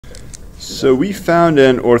So we found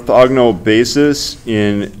an orthogonal basis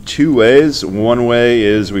in two ways. One way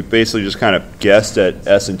is we basically just kind of guessed at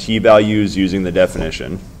s and t values using the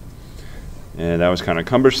definition. And that was kind of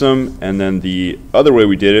cumbersome. And then the other way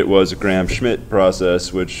we did it was a Graham-Schmidt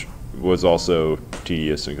process, which was also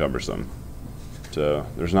tedious and cumbersome. So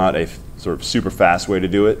there's not a sort of super fast way to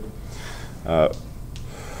do it.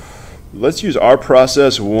 Let's use our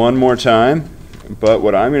process one more time. But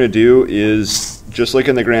what I'm going to do is, just like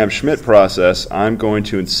in the Graham-Schmidt process, I'm going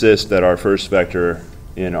to insist that our first vector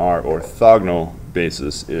in our orthogonal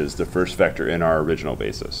basis is the first vector in our original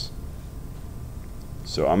basis.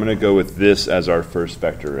 So I'm going to go with this as our first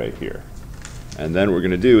vector right here. And then what we're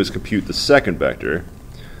going to do is compute the second vector.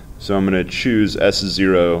 So I'm going to choose s is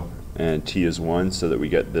 0 and t is 1 so that we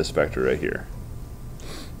get this vector right here.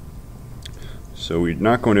 So we're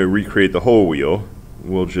not going to recreate the whole wheel.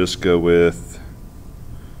 We'll just go with,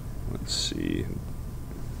 let's see,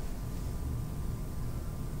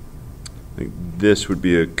 I think this would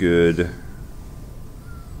be a good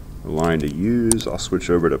line to use. I'll switch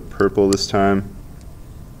over to purple this time.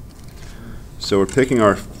 So we're picking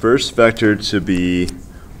our first vector to be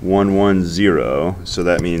 1, 1, 0. So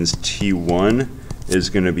that means t1 is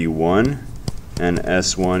going to be 1 and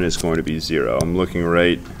s1 is going to be 0. I'm looking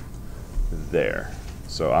right there.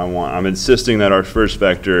 So I'm insisting that our first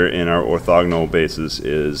vector in our orthogonal basis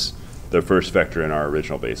is the first vector in our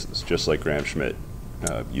original basis, just like Graham-Schmidt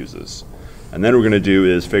uses. And then what we're going to do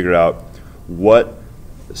is figure out what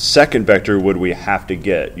second vector would we have to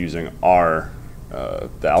get using our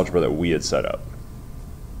the algebra that we had set up.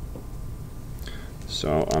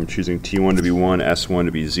 So I'm choosing t1 to be 1, s1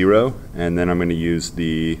 to be 0, and then I'm going to use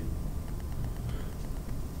the,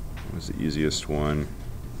 what's the easiest one?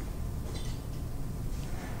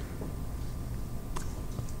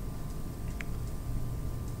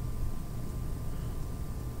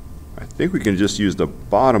 I think we can just use the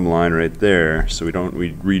bottom line right there, so we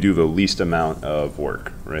redo the least amount of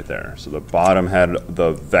work right there. So the bottom had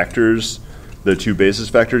the vectors, the two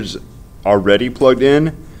basis vectors already plugged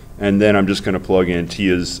in, and then I'm just going to plug in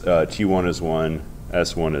t1 is 1,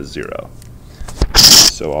 s1 is 0.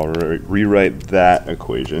 So I'll rewrite that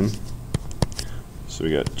equation. So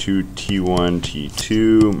we got 2t1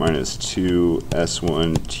 t2 minus 2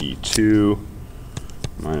 s1 t2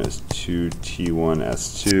 minus 2t1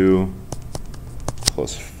 s2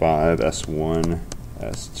 plus 5 s1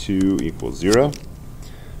 s2 equals 0.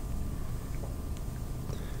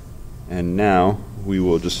 And now we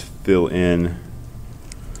will just fill in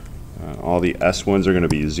all the s1s are going to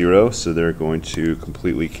be 0, so they're going to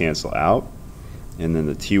completely cancel out. And then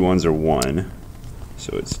the t1s are 1,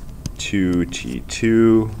 so it's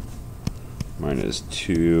 2t2 minus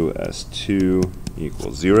 2s2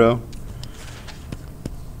 equals 0.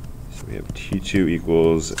 So we have t2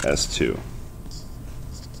 equals s2.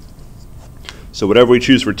 So whatever we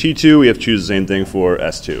choose for t2, we have to choose the same thing for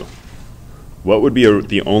s2. What would be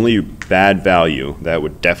the only bad value that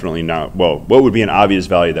would definitely not, well, what would be an obvious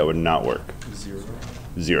value that would not work? 0.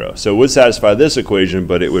 0. So it would satisfy this equation,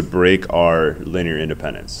 but it would break our linear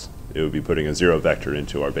independence. It would be putting a 0 vector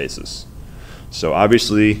into our basis. So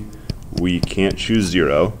obviously, we can't choose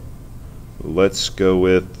 0. Let's go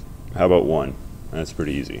with, how about 1? That's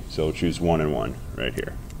pretty easy. So we'll choose 1 and 1 right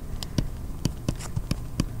here.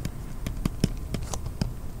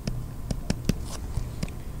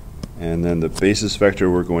 And then the basis vector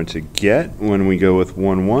we're going to get when we go with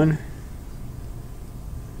 1, 1.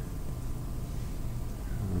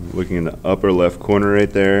 Looking in the upper left corner right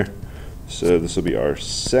there. So this will be our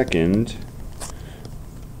second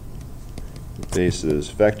basis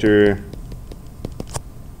vector.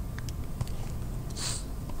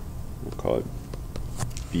 We'll call it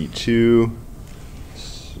B2.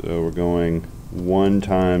 So we're going 1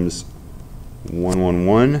 times 1, 1,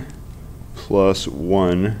 1 plus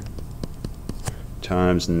 1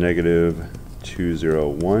 times negative 2, 0,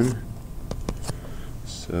 1.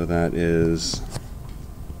 So that is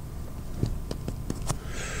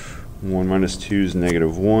 1 minus 2 is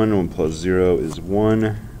negative 1, 1 plus 0 is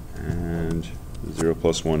 1, and 0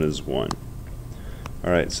 plus 1 is 1.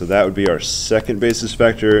 All right, so that would be our second basis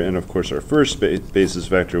vector, and of course our first basis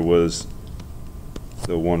vector was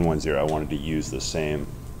the 1, 1, 0. I wanted to use the same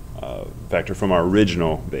vector from our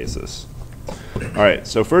original basis. All right,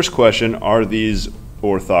 so first question, are these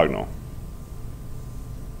orthogonal?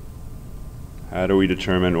 How do we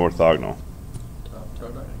determine orthogonal? Dot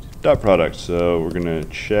product. Dot product. So we're going to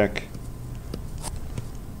check.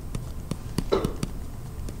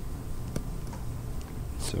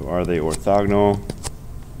 So are they orthogonal?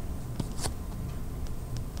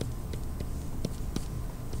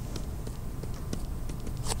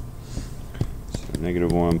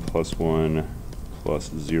 negative 1 plus 1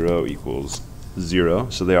 plus 0 equals 0.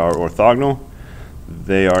 So they are orthogonal.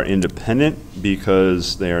 They are independent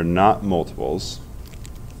because they are not multiples.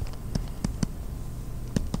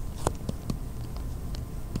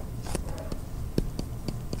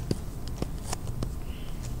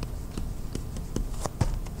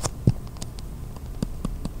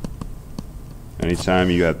 Anytime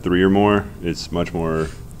you have 3 or more, it's much more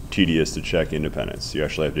tedious to check independence. You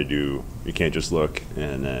actually have to do, you can't just look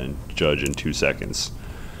and then judge in 2 seconds.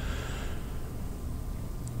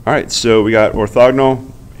 All right, so we got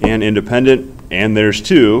orthogonal and independent, and there's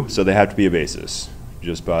 2, so they have to be a basis.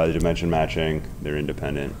 Just by the dimension matching, they're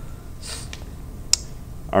independent.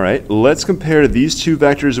 All right, let's compare these 2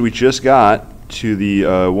 vectors we just got to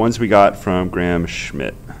the ones we got from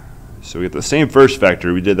Graham-Schmidt. So we get the same first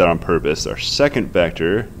vector. We did that on purpose. Our second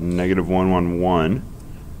vector, negative 1, 1, 1.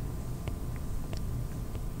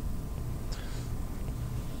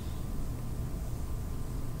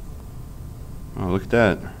 Oh, look at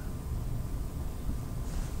that.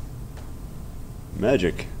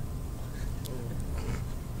 Magic.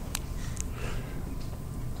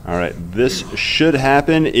 All right, this should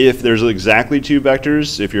happen if there's exactly 2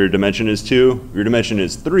 vectors. If your dimension is 2, if your dimension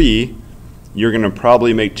is 3, you're going to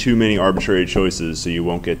probably make too many arbitrary choices, so you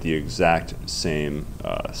won't get the exact same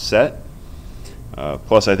set.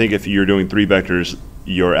 Plus, I think if you're doing 3 vectors,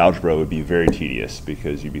 your algebra would be very tedious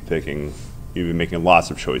because you'd be making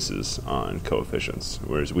lots of choices on coefficients,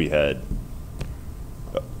 whereas we had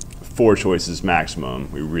 4 choices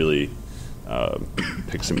maximum. We really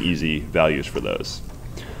picked some easy values for those.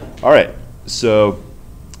 All right, so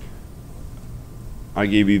I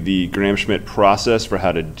gave you the Graham-Schmidt process for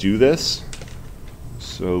how to do this.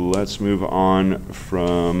 So let's move on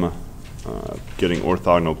from getting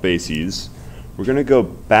orthogonal bases. We're going to go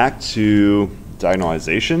back to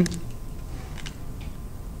diagonalization.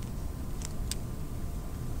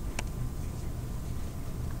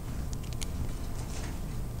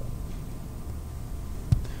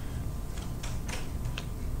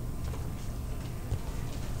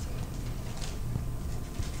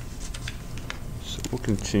 So we'll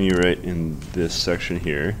continue right in this section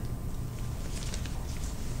here.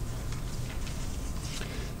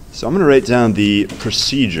 So I'm going to write down the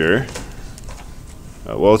procedure.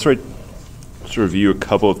 Well, let's review a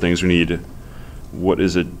couple of things. We need what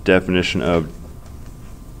is a definition of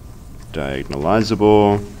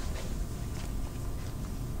diagonalizable.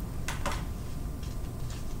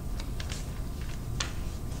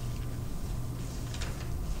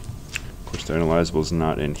 Of course, diagonalizable is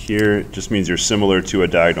not in here. It just means you're similar to a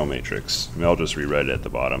diagonal matrix. I mean, I'll just rewrite it at the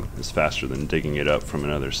bottom. It's faster than digging it up from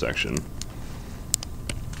another section.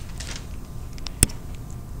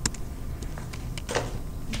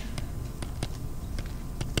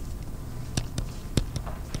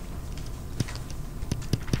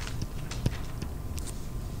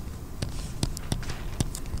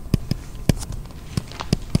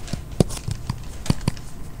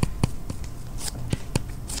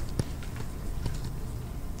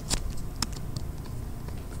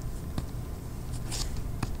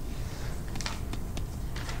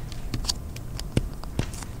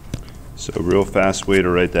 So a real fast way to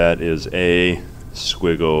write that is A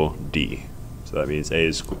squiggle D. So that means A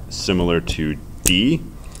is similar to D,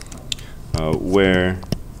 where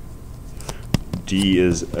D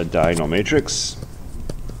is a diagonal matrix.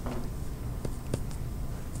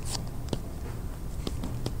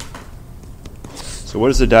 So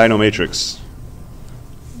what is a diagonal matrix?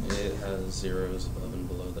 It has zeros above and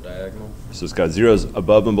below the diagonal. So it's got zeros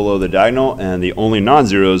above and below the diagonal, and the only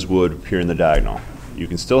non-zeros would appear in the diagonal. You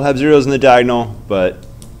can still have zeros in the diagonal, but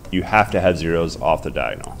you have to have zeros off the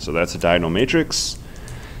diagonal. So that's a diagonal matrix.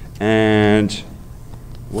 And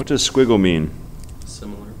what does squiggle mean?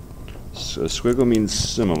 Similar. So squiggle means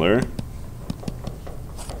similar.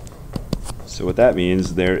 So what that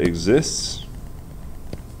means, there exists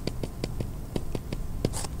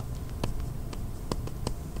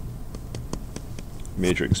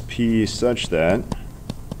matrix P such that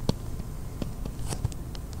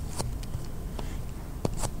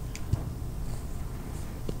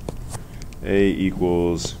A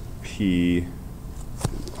equals P,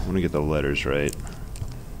 I want to get the letters right.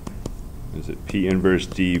 Is it P inverse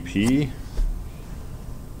DP?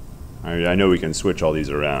 I know we can switch all these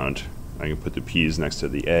around. I can put the P's next to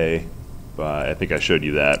the A, but I think I showed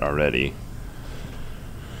you that already.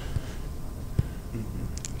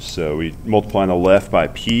 So we multiply on the left by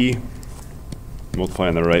P, multiply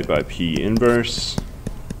on the right by P inverse,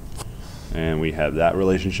 and we have that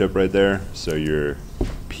relationship right there. So your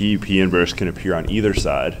P inverse can appear on either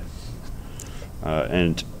side.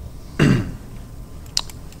 And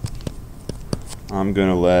I'm going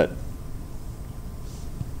to let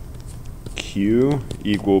Q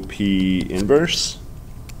equal P inverse.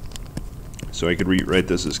 So I could rewrite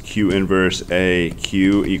this as Q inverse A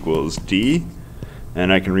Q equals D.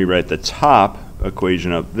 And I can rewrite the top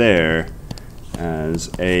equation up there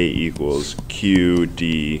as A equals Q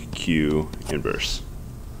D Q inverse.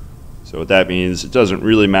 So what that means, it doesn't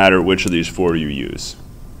really matter which of these four you use,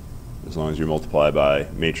 as long as you multiply by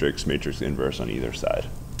matrix inverse on either side.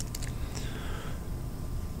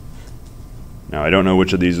 Now I don't know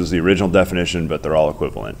which of these was the original definition, but they're all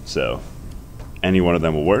equivalent, so any one of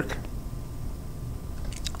them will work.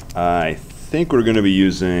 I think we're going to be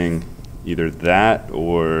using either that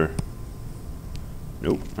or,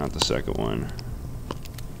 nope, not the second one.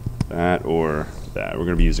 That or that. We're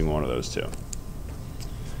going to be using one of those two.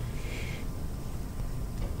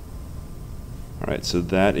 All right, so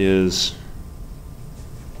that is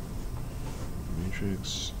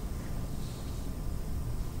matrix.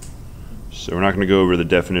 So we're not going to go over the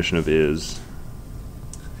definition of is,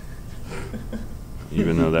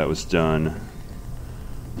 even though that was done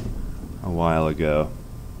a while ago.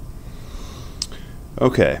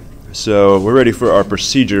 Okay, so we're ready for our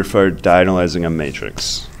procedure for diagonalizing a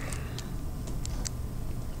matrix.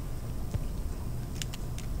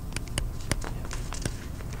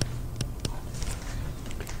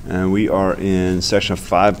 And we are in section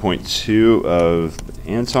 5.2 of the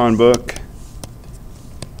Anton book.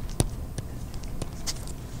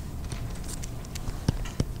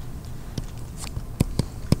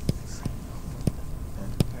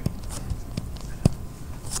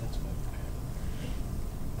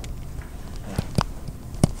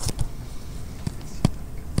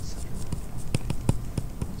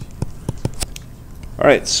 All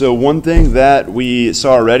right, so one thing that we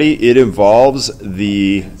saw already, it involves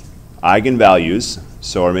the eigenvalues.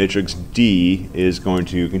 So our matrix D is going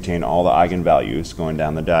to contain all the eigenvalues going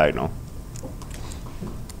down the diagonal.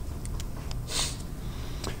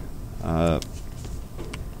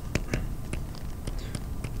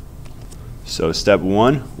 So step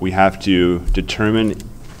one, we have to determine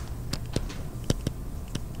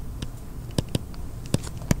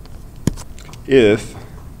if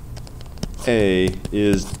A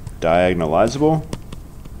is diagonalizable.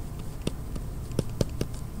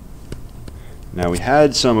 Now we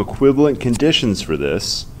had some equivalent conditions for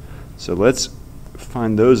this, so let's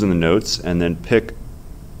find those in the notes and then pick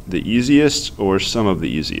the easiest or some of the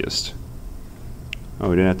easiest. Oh,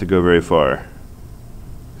 we didn't have to go very far.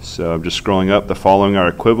 So I'm just scrolling up. The following are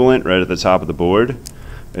equivalent right at the top of the board.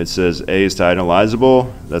 It says A is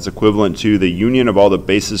diagonalizable. That's equivalent to the union of all the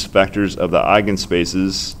basis vectors of the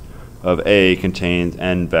eigenspaces of A contains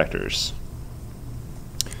n vectors.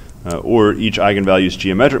 Or each eigenvalue's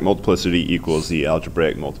geometric multiplicity equals the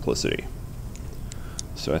algebraic multiplicity.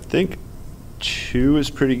 So I think 2 is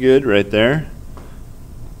pretty good right there.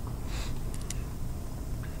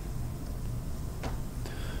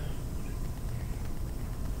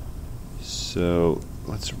 So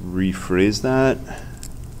let's rephrase that.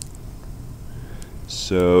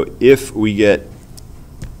 So if we get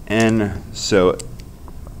n, so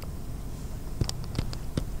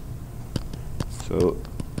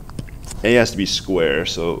A has to be square,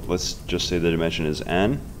 so let's just say the dimension is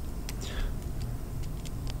n.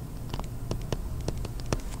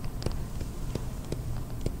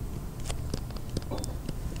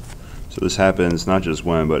 So this happens not just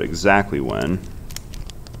when, but exactly when.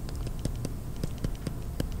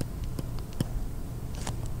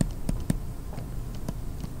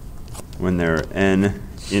 When there are n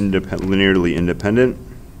linearly independent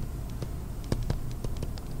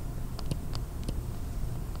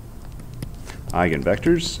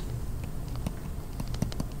eigenvectors.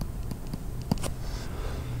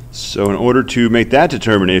 So in order to make that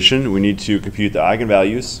determination, we need to compute the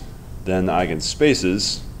eigenvalues, then the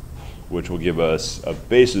eigenspaces, which will give us a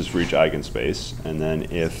basis for each eigenspace, and then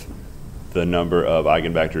if the number of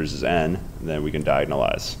eigenvectors is n, then we can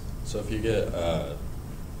diagonalize. So if you get,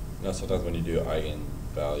 sometimes when you do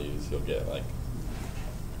eigenvalues, you'll get like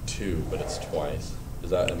 2, but it's twice. Does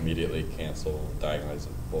that immediately cancel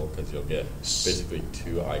diagonalizable because you'll get basically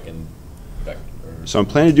 2 eigenvectors? So I'm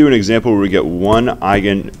planning to do an example where we get 2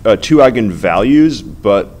 eigenvalues,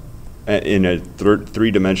 but in a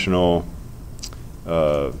three-dimensional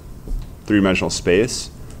space,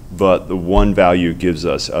 but the one value gives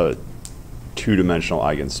us a 2-dimensional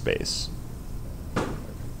eigenspace.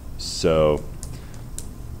 So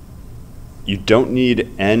you don't need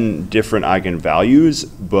n different eigenvalues,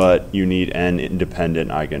 but you need n independent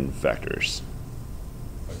eigenvectors.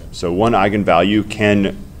 Okay. So one eigenvalue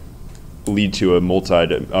can lead to a more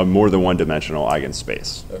than one-dimensional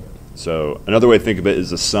eigenspace. Okay. So another way to think of it is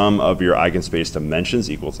the sum of your eigenspace dimensions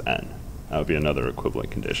equals n. That would be another equivalent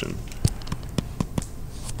condition.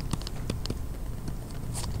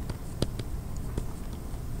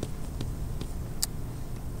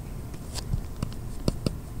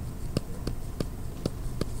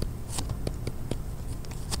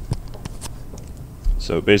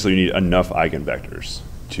 So basically you need enough eigenvectors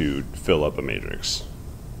to fill up a matrix.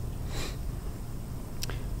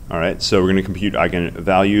 All right, so we're going to compute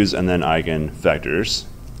eigenvalues and then eigenvectors.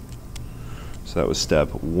 So that was step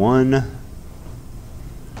 1.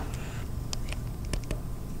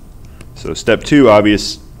 So step 2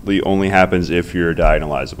 obviously only happens if you're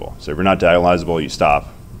diagonalizable. So if you're not diagonalizable, you stop.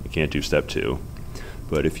 You can't do step 2.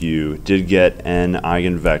 But if you did get n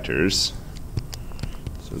eigenvectors,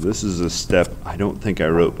 so this is a step I don't think I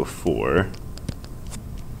wrote before.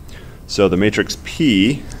 So the matrix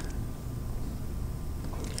P,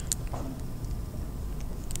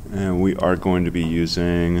 and we are going to be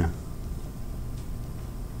using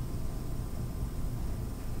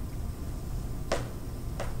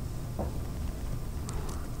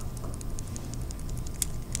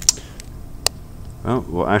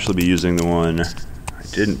we'll actually be using the one I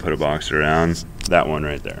didn't put a box around, that one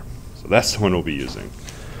right there. So that's the one we'll be using.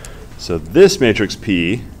 So this matrix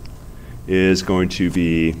P is going to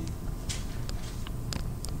be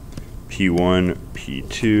P1,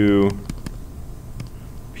 P2,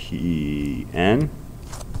 Pn,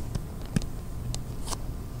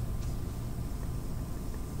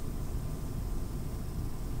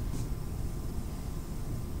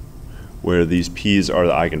 where these P's are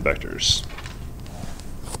the eigenvectors.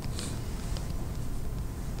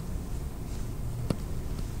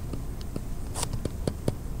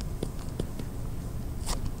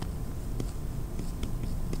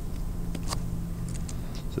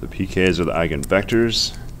 The pKs are the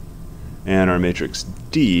eigenvectors, and our matrix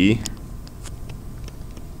D,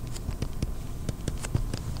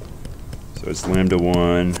 so it's lambda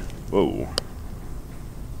 1, whoa,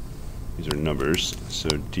 these are numbers, so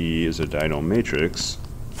D is a diagonal matrix,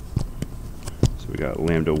 so we got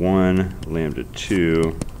lambda 1, lambda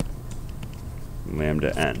 2,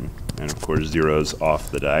 lambda n, and of course zeros off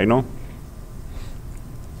the diagonal.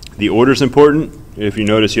 The order is important. If you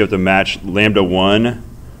notice, you have to match lambda 1,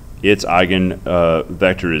 its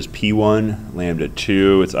eigenvector is P1, lambda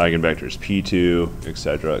 2, its eigenvector is P2,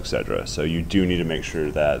 etc., etc. So you do need to make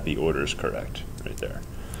sure that the order is correct right there.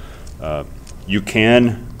 You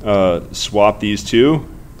can swap these two,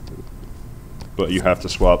 but you have to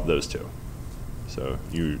swap those two. So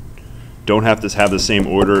you don't have to have the same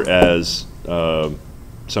order as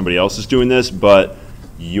somebody else is doing this, but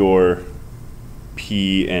your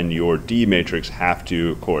P and your D matrix have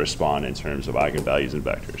to correspond in terms of eigenvalues and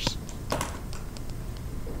vectors.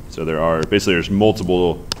 So there's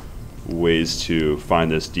multiple ways to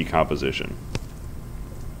find this decomposition.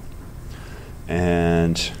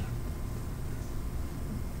 And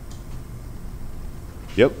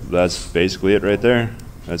yep, that's basically it right there.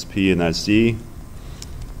 That's P and that's D.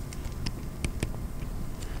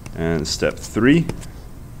 And step 3.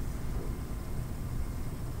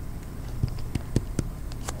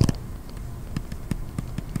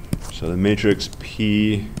 So the matrix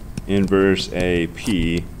P inverse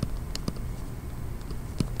AP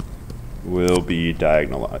will be a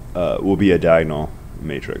diagonal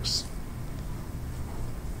matrix.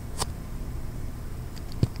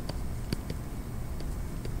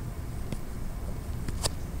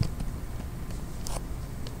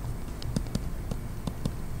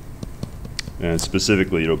 And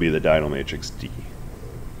specifically, it'll be the diagonal matrix D.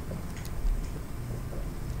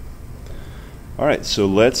 All right, so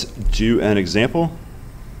let's do an example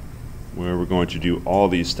where we're going to do all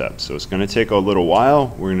these steps. So it's going to take a little while.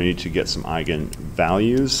 We're going to need to get some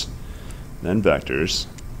eigenvalues, then vectors.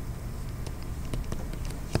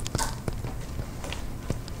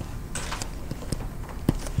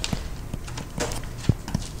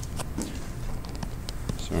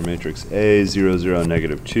 So our matrix A, 0, 0,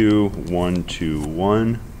 negative 2, 1, 2,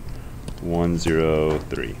 1, 1, 0,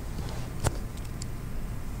 3.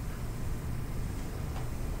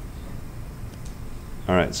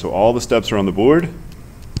 All right, so all the steps are on the board.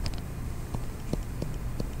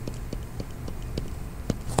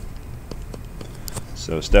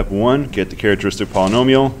 So step 1, get the characteristic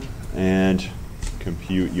polynomial and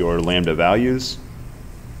compute your lambda values.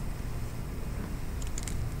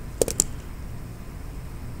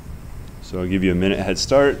 So I'll give you a minute head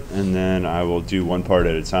start, and then I will do one part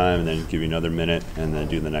at a time, and then give you another minute, and then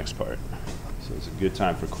do the next part. So it's a good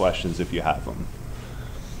time for questions if you have them.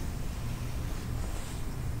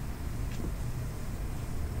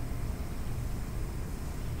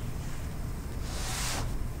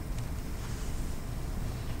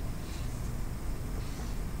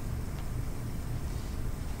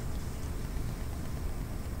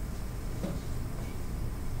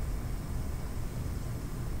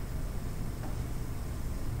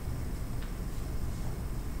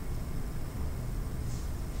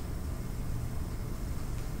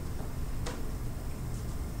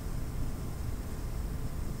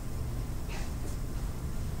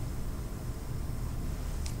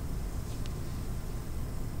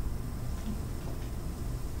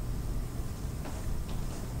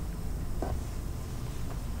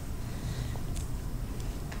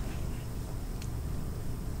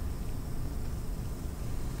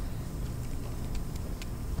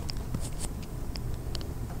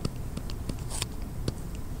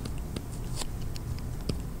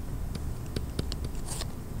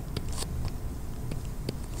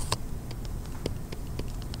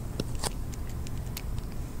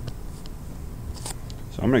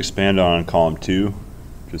 So I'm going to expand on column 2,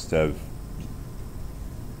 just to have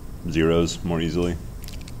zeros more easily.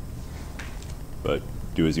 But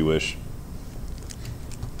do as you wish.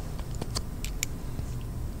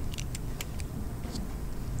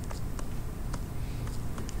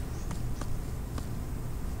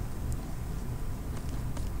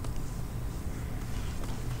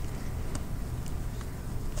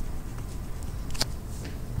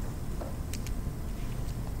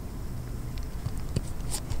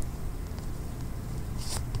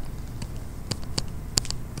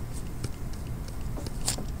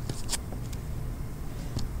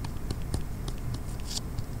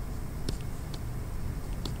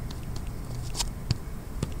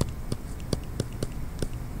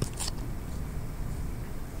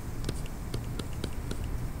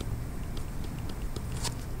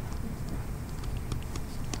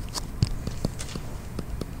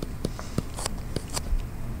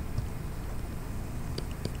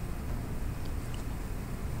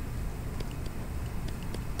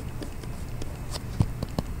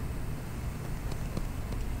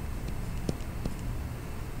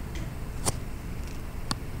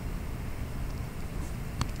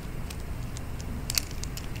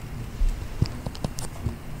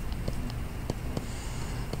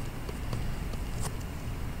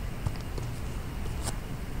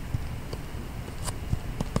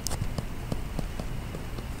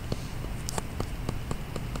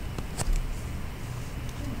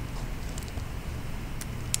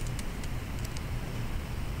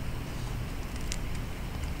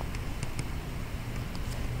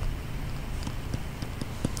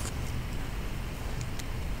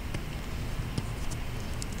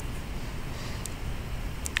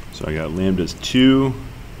 So I got lambda's 2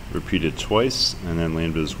 repeated twice, and then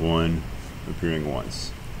lambda's 1 appearing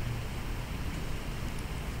once.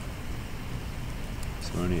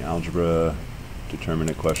 So any algebra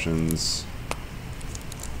determinant questions?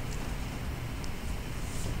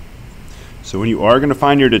 So when you are going to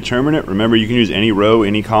find your determinant, remember you can use any row,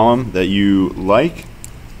 any column that you like.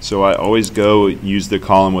 So I always go use the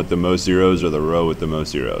column with the most zeros or the row with the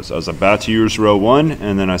most zeros. I was about to use row 1,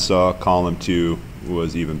 and then I saw column 2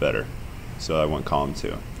 was even better. So I went column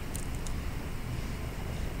 2.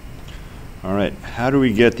 All right, how do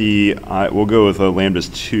we get the, we'll go with lambda's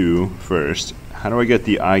 2 first. How do I get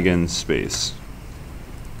the eigenspace?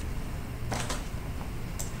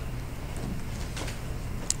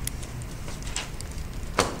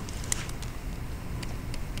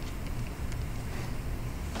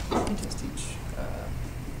 Just each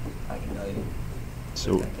eigenvalue.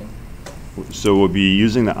 So we'll be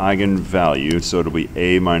using the eigenvalue, so it'll be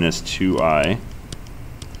a minus 2I.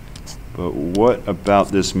 But what about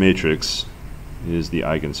this matrix is the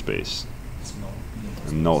eigenspace? It's null.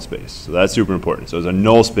 A null space. So that's super important. So it's a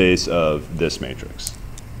null space of this matrix.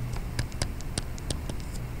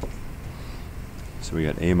 So we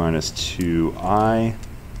got a minus 2I.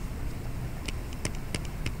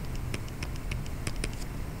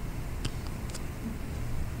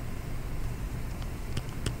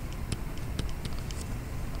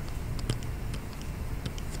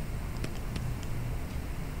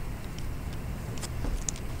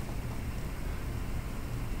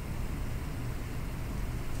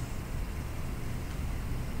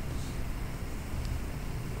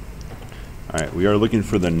 All right, we are looking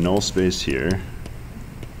for the null space here.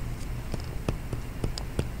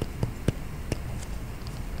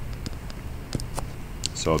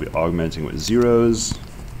 So I'll be augmenting with zeros.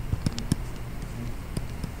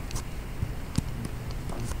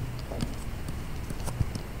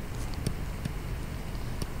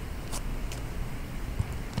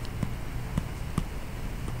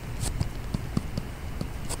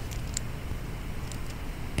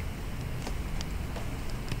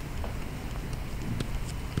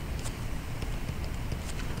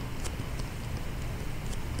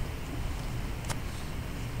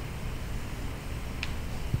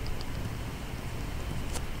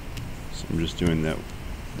 I'm just doing that,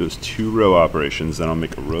 those 2 row operations, then I'll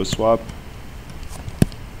make a row swap.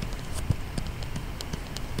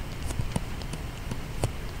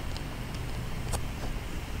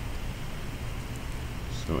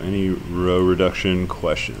 So any row reduction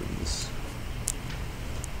questions?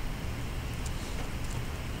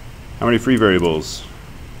 How many free variables?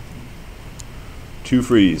 2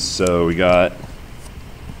 frees, so we got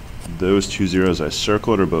those 2 zeros I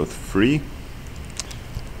circled are both free.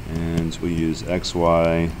 And we use x,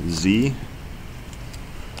 y, z.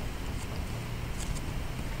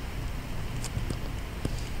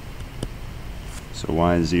 So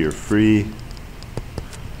y and z are free.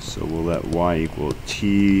 So we'll let y equal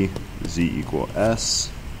t, z equal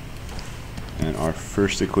s. And our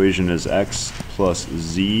first equation is x plus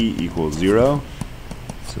z equals 0.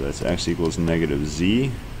 So that's x equals negative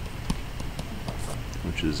z,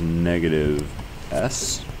 which is negative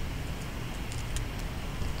s.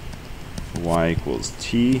 Y equals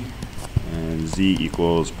t, and z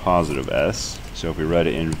equals positive s. So if we write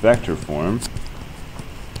it in vector form,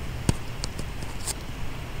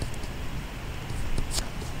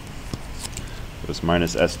 it's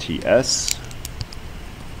minus STS.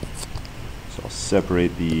 So I'll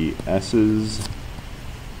separate the s's.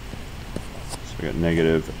 So we got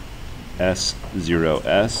negative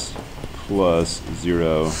S0s plus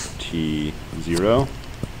 0t0.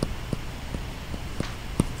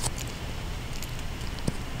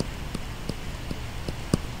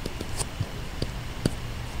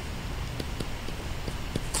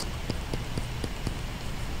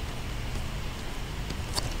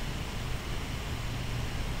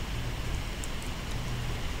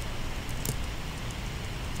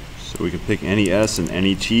 So we can pick any s and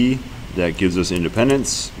any t. That gives us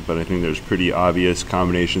independence, but I think there's pretty obvious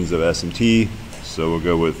combinations of s and t. So we'll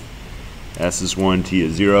go with s is 1, t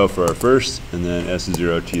is 0 for our first, and then s is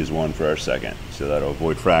 0, t is 1 for our second. So that'll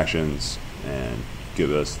avoid fractions and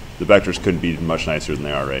give us, the vectors couldn't be much nicer than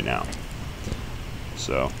they are right now.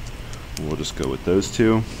 So we'll just go with those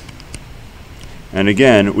two. And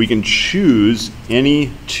again, we can choose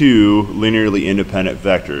any two linearly independent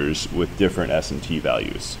vectors with different s and t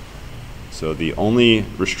values. So the only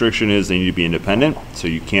restriction is they need to be independent, so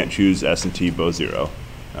you can't choose s and t both 0.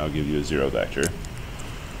 That'll give you a 0 vector.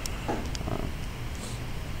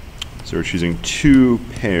 So we're choosing two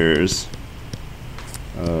pairs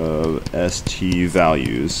of st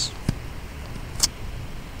values,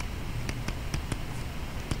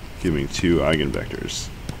 giving two eigenvectors.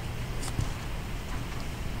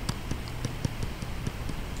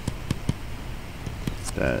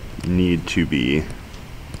 That need to be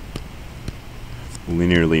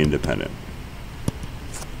linearly independent.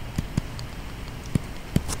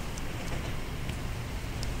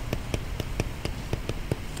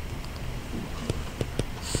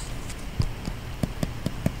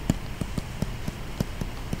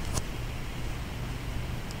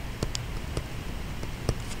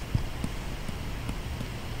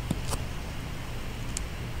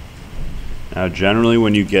 Now generally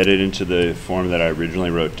when you get it into the form that I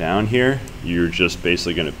originally wrote down here, you're just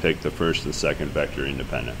basically going to pick the first and second vector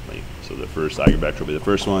independently. So the first eigenvector will be the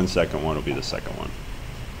first one, second one will be the second one.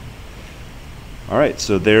 Alright,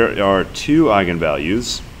 so there are two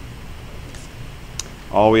eigenvalues.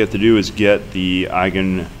 All we have to do is get the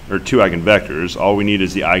two eigenvectors. All we need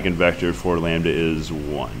is the eigenvector for lambda is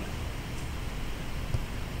 1.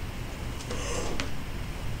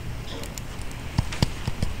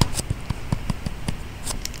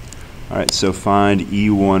 Alright, so find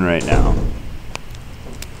E1 right now.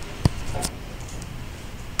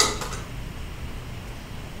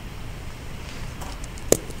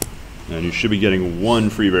 And you should be getting one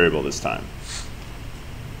free variable this time.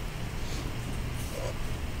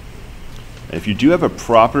 If you do have a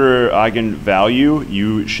proper eigenvalue,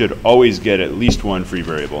 you should always get at least one free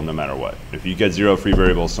variable no matter what. If you get 0 free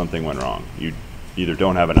variables, something went wrong. You either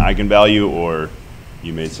don't have an eigenvalue or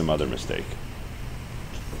you made some other mistake.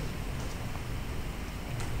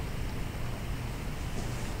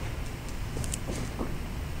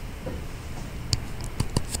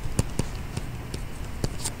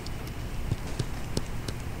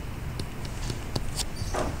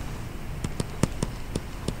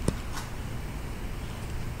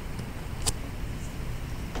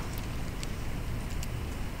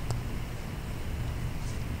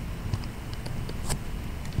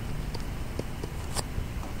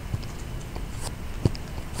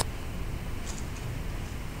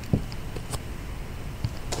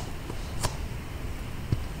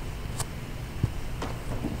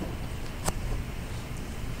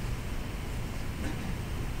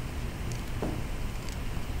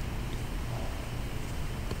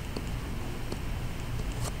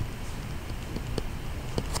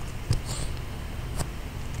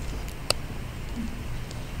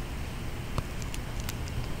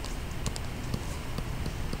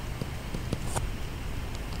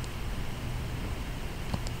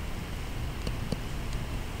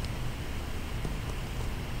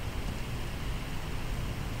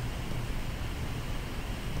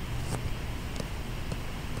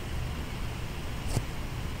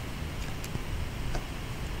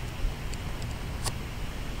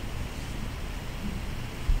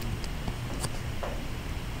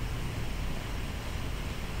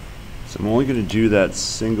 So I'm only going to do that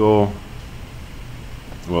single,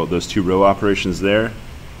 well, those two row operations there,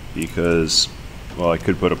 because well, I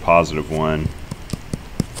could put a positive 1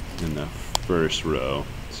 in the first row.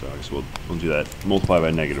 So I guess we'll do that. Multiply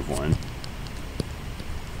by negative 1.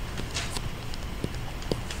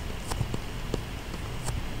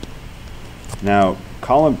 Now,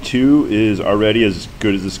 column 2 is already as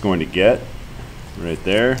good as it's going to get, right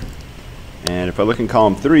there. And if I look in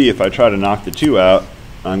column 3, if I try to knock the 2 out,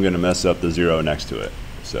 I'm going to mess up the 0 next to it.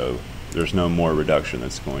 So there's no more reduction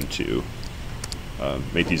that's going to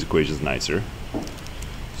make these equations nicer.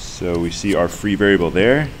 So we see our free variable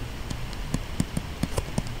there.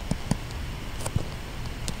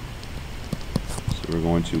 So we're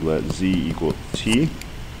going to let z equal t.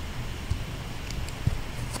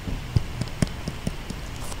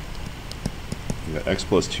 We got x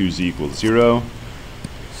plus 2z equals 0.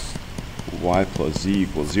 Y plus z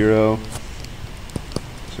equals 0.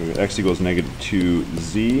 So we got x equals negative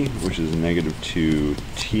 2z, which is negative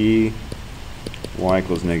 2t. Y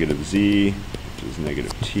equals negative z, which is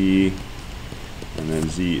negative t. And then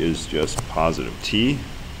z is just positive t.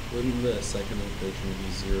 Wouldn't the second equation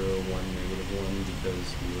be 0, 1, negative 1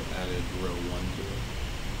 because you added row 1 to it?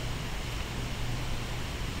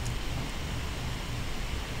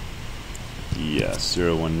 Yes,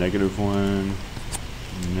 0, 1, negative 1,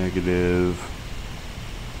 negative.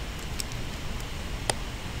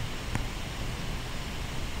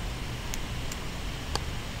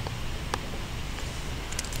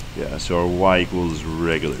 Yeah, so our y equals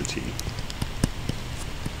regular t.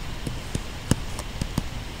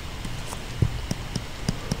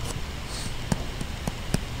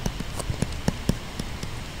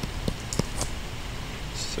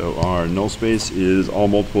 So our null space is all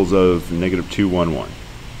multiples of negative 2, 1, 1.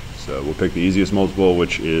 So we'll pick the easiest multiple,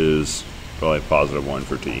 which is probably positive 1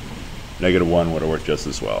 for t. Negative 1 would have worked just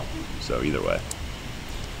as well. So either way.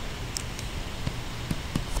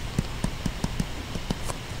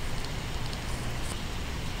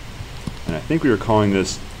 And I think we were calling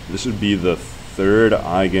this would be the third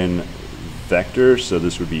eigenvector, so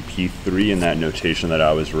this would be P3 in that notation that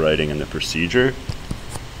I was writing in the procedure.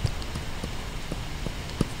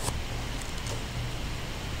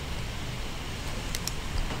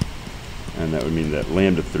 And that would mean that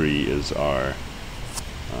lambda 3 is our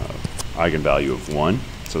eigenvalue of 1,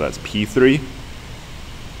 so that's P3.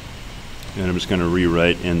 And I'm just going to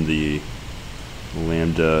rewrite in the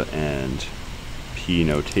lambda and P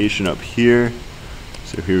notation up here.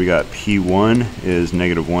 So here we got P1 is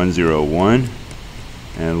negative 1, 0, 1,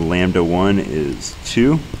 and lambda 1 is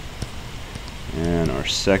 2. And our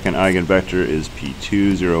second eigenvector is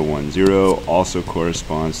P2, 0, 1, 0, also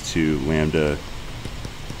corresponds to lambda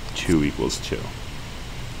 2 equals 2.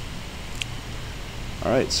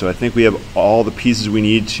 Alright, so I think we have all the pieces we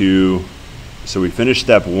need to, so we finished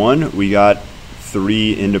step 1, we got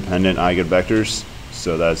 3 independent eigenvectors,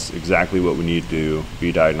 so that's exactly what we need to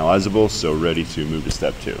be diagonalizable, so ready to move to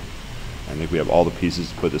step 2. I think we have all the pieces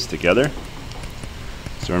to put this together.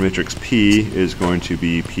 So our matrix P is going to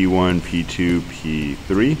be P1, P2,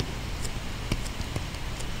 P3.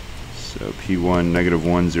 So P1, negative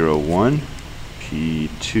 1, 0, 1.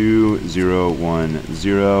 P2, 0, 1,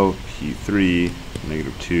 0. P3,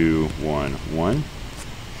 negative 2, 1, 1.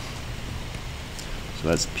 So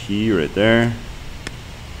that's P right there.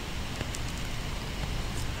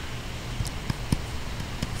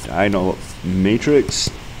 Diagonal matrix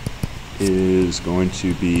is going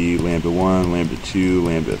to be lambda 1, lambda 2,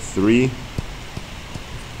 lambda 3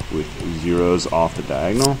 with zeros off the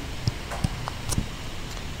diagonal.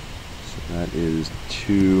 So that is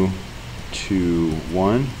 2, 2,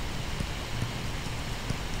 1.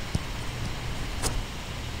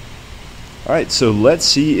 Alright, so let's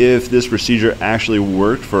see if this procedure actually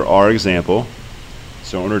worked for our example.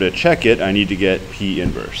 So in order to check it, I need to get P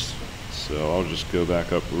inverse. So I'll just go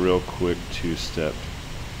back up real quick to step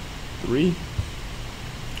 3.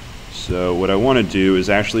 So what I want to do is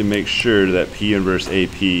actually make sure that P inverse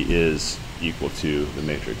AP is equal to the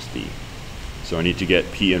matrix D. So I need to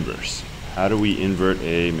get P inverse. How do we invert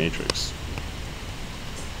a matrix?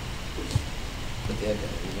 Put the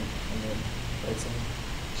identity on the right side.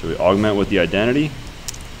 So we augment with the identity.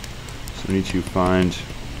 So we need to find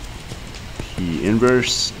P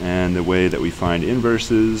inverse, and the way that we find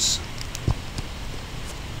inverses,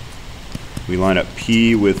 we line up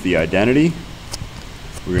P with the identity.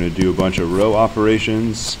 We're going to do a bunch of row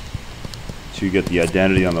operations to get the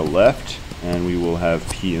identity on the left, and we will have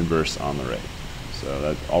P inverse on the right. So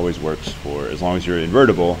that always works for, as long as you're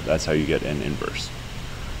invertible, that's how you get an inverse.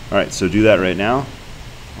 All right, so do that right now.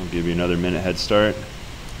 I'll give you another minute head start.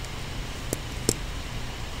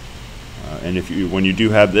 And if you, when you do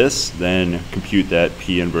have this, then compute that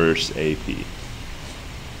P inverse AP.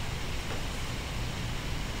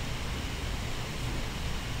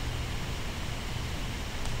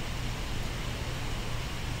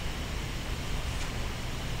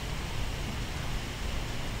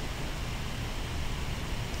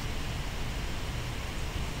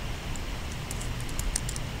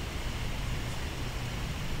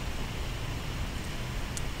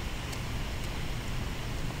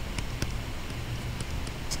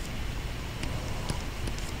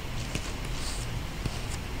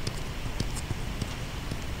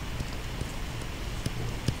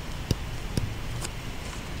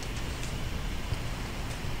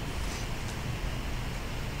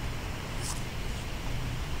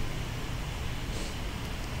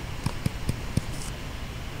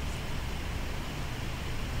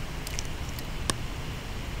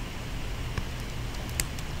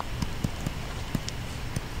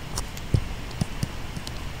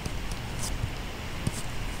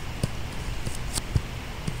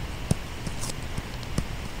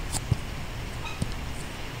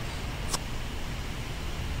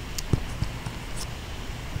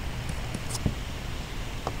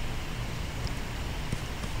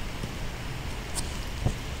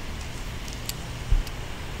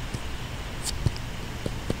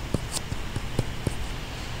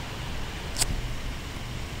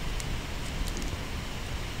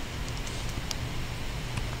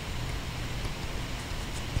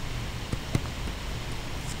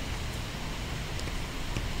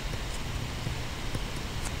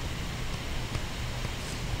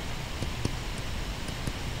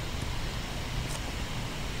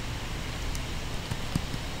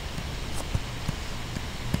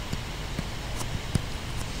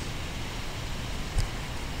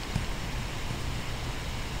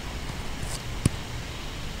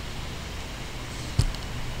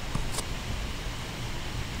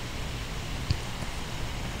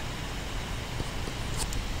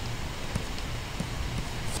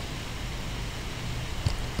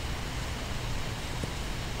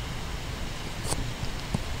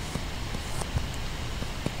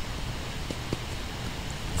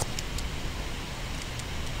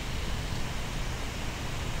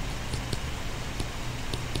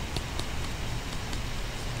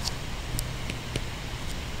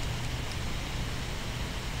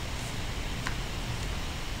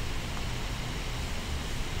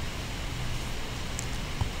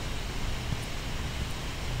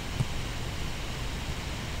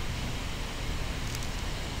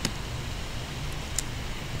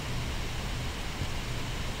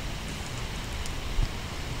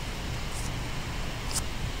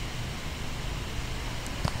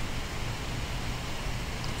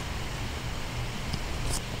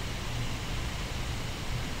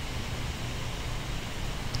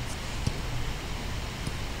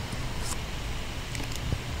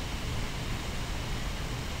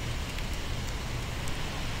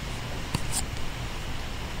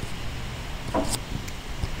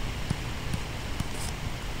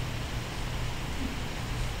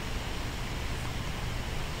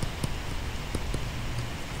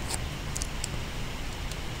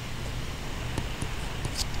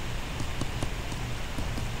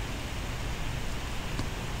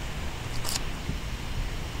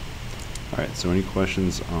 right, so any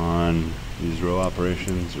questions on these row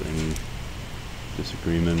operations or any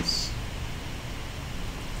disagreements?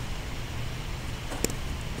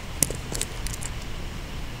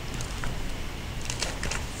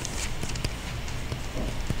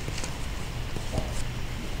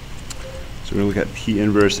 So we're going to look at P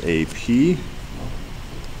inverse AP.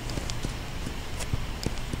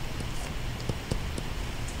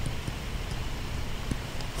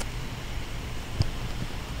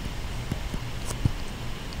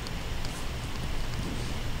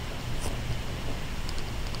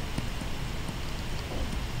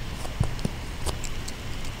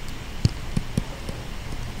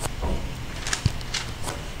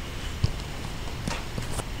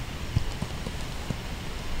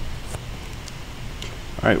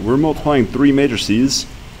 All right, we're multiplying three matrices.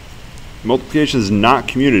 Multiplication is not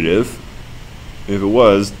commutative. If it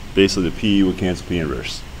was, basically the P would cancel P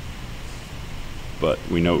inverse. But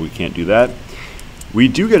we know we can't do that. We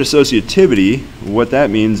do get associativity. What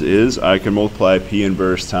that means is I can multiply P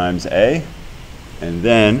inverse times A and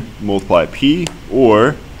then multiply P,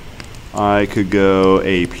 or I could go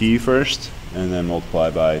AP first and then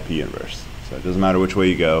multiply by P inverse. So it doesn't matter which way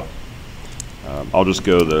you go. I'll just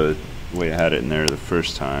go the way I had it in there the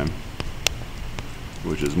first time,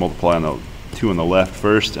 which is multiply on the 2 on the left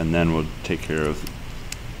first, and then we'll take care of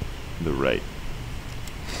the right.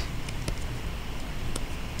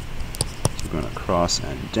 So we're going across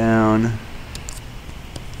and down.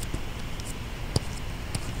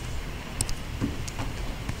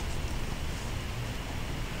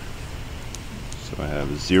 So I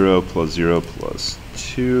have 0 plus 0 plus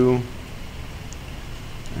 2,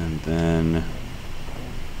 and then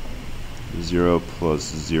 0 plus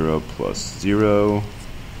 0 plus 0,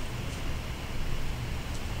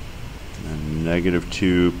 and negative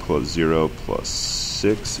 2 plus 0 plus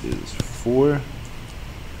 6 is 4.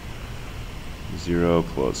 0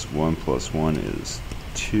 plus 1 is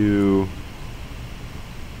 2.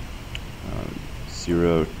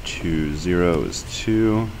 0, 2, 0 is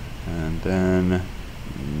 2. And then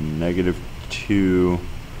negative 2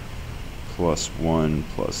 plus 1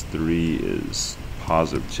 plus 3 is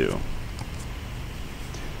positive 2.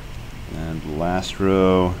 And last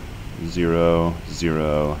row, 0,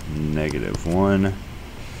 0, negative 1,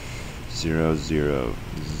 0, 0,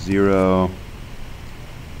 0,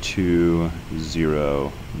 2,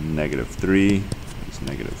 0, negative 3 is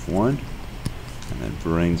negative 1. And then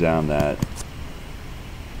bring down that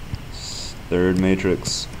third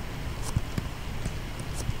matrix.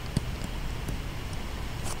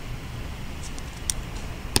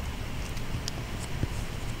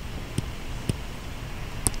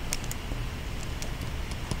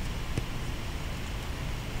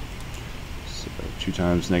 So 2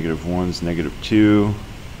 times negative 1 is negative 2,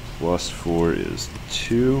 plus 4 is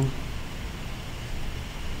 2.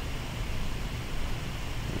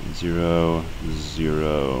 0,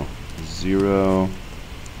 0, 0.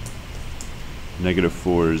 Negative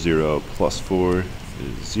 4, 0, plus 4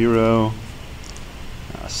 is 0.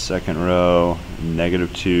 Second row,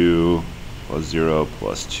 negative 2 plus 0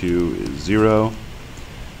 plus 2 is 0.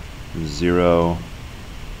 0,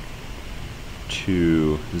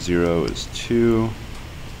 2, 0 is 2.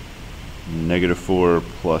 Negative 4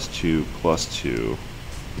 plus 2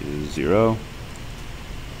 is 0.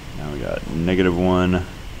 Now we got negative 1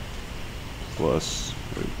 plus,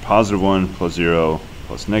 positive 1 plus 0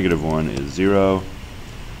 plus negative 1 is 0.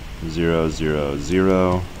 0, 0,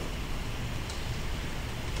 0.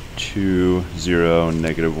 2, 0,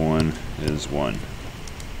 negative 1 is 1.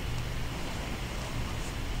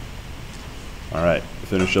 All right,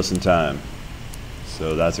 finished just in time.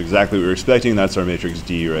 So that's exactly what we were expecting. That's our matrix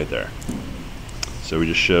D right there. So we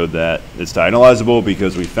just showed that it's diagonalizable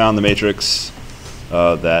because we found the matrix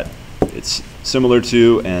that it's similar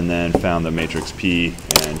to, and then found the matrix P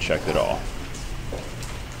and checked it all.